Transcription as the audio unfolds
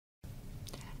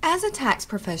As a tax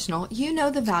professional, you know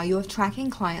the value of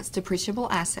tracking clients'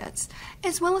 depreciable assets,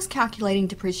 as well as calculating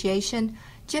depreciation,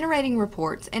 generating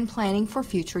reports, and planning for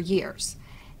future years.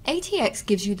 ATX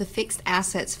gives you the Fixed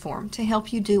Assets form to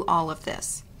help you do all of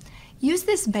this. Use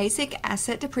this basic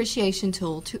asset depreciation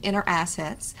tool to enter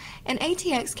assets, and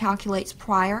ATX calculates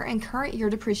prior and current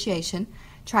year depreciation,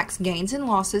 tracks gains and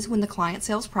losses when the client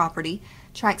sells property,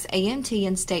 tracks AMT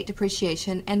and state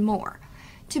depreciation, and more.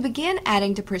 To begin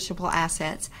adding depreciable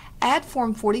assets, add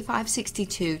Form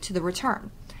 4562 to the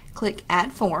return. Click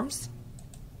Add Forms,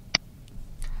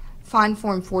 find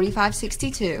Form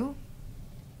 4562,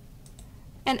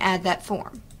 and add that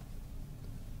form.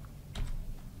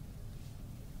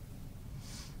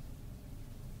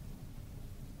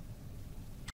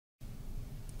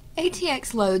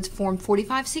 ATX loads Form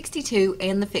 4562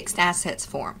 and the Fixed Assets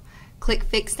form. Click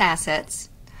Fixed Assets.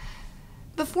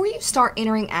 Before you start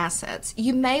entering assets,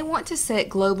 you may want to set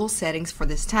global settings for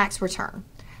this tax return.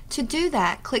 To do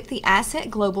that, click the Asset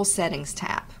Global Settings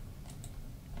tab.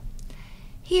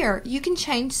 Here, you can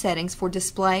change settings for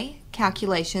display,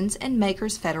 calculations, and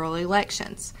makers federal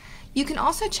elections. You can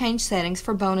also change settings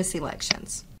for bonus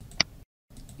elections.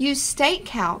 Use State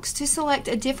Calcs to select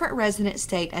a different resident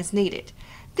state as needed.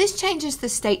 This changes the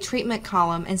state treatment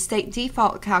column and state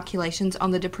default calculations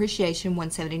on the Depreciation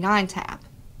 179 tab.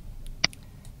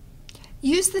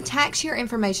 Use the Tax Year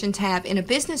Information tab in a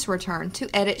business return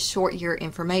to edit short year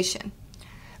information.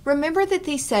 Remember that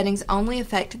these settings only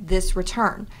affect this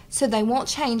return, so they won't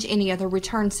change any other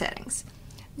return settings.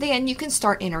 Then you can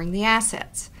start entering the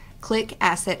assets. Click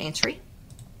Asset Entry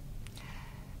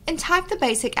and type the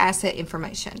basic asset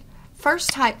information.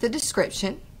 First type the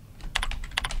description,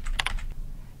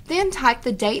 then type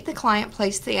the date the client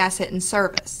placed the asset in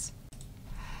service.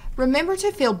 Remember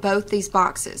to fill both these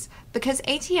boxes because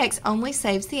ATX only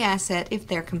saves the asset if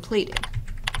they're completed.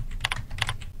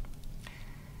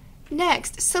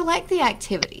 Next, select the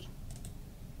activity.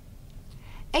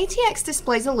 ATX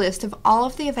displays a list of all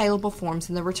of the available forms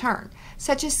in the return,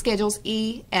 such as Schedules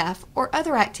E, F, or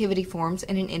other activity forms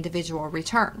in an individual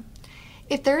return.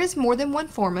 If there is more than one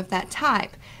form of that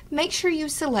type, make sure you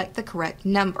select the correct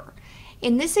number.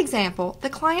 In this example, the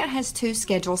client has two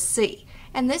Schedule C,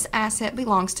 and this asset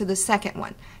belongs to the second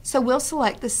one, so we'll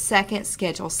select the second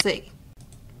Schedule C.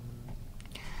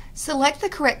 Select the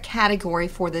correct category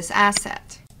for this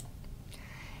asset.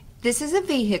 This is a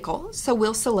vehicle, so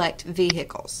we'll select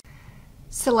Vehicles.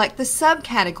 Select the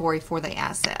subcategory for the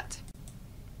asset.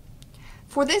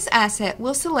 For this asset,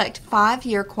 we'll select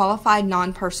 5-year qualified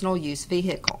non-personal use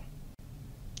vehicle.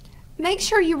 Make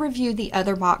sure you review the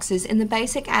other boxes in the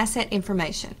basic asset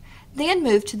information, then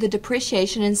move to the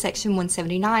Depreciation in Section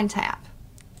 179 tab.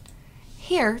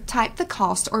 Here, type the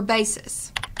cost or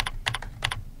basis.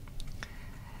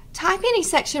 Type any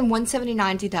Section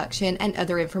 179 deduction and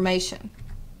other information.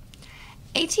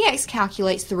 ATX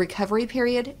calculates the recovery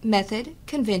period, method,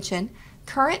 convention,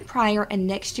 current, prior, and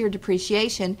next year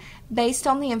depreciation based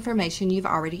on the information you've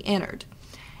already entered.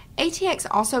 ATX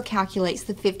also calculates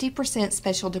the 50%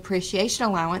 special depreciation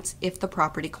allowance if the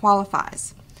property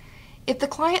qualifies. If the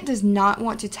client does not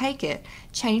want to take it,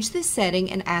 change this setting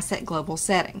in Asset Global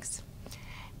Settings.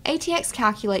 ATX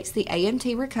calculates the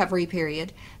AMT recovery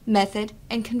period, method,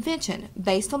 and convention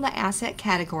based on the asset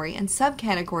category and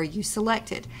subcategory you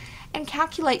selected, and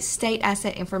calculates state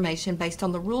asset information based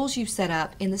on the rules you set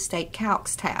up in the State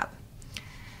Calcs tab.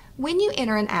 When you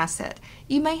enter an asset,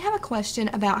 you may have a question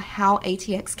about how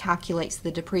ATX calculates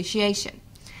the depreciation.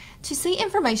 To see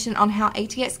information on how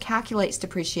ATX calculates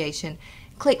depreciation,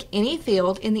 click any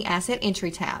field in the Asset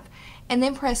Entry tab, and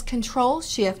then press Ctrl,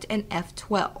 Shift, and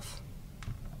F12.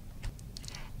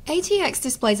 ATX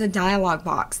displays a dialog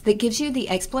box that gives you the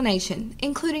explanation,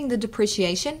 including the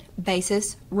depreciation,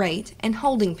 basis, rate, and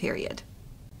holding period.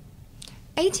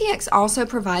 ATX also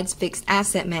provides Fixed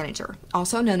Asset Manager,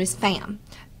 also known as FAM,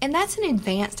 and that's an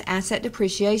advanced asset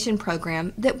depreciation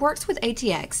program that works with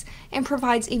ATX and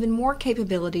provides even more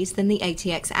capabilities than the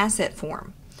ATX asset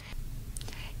form.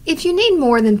 If you need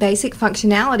more than basic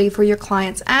functionality for your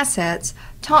client's assets,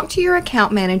 talk to your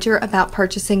account manager about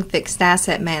purchasing Fixed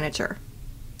Asset Manager.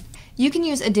 You can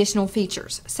use additional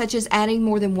features, such as adding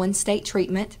more than one state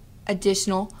treatment,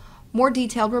 additional, more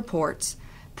detailed reports,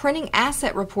 printing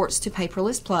asset reports to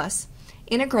Paperless Plus,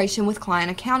 integration with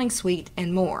Client Accounting Suite,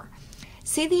 and more.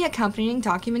 See the accompanying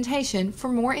documentation for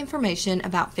more information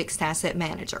about Fixed Asset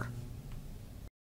Manager.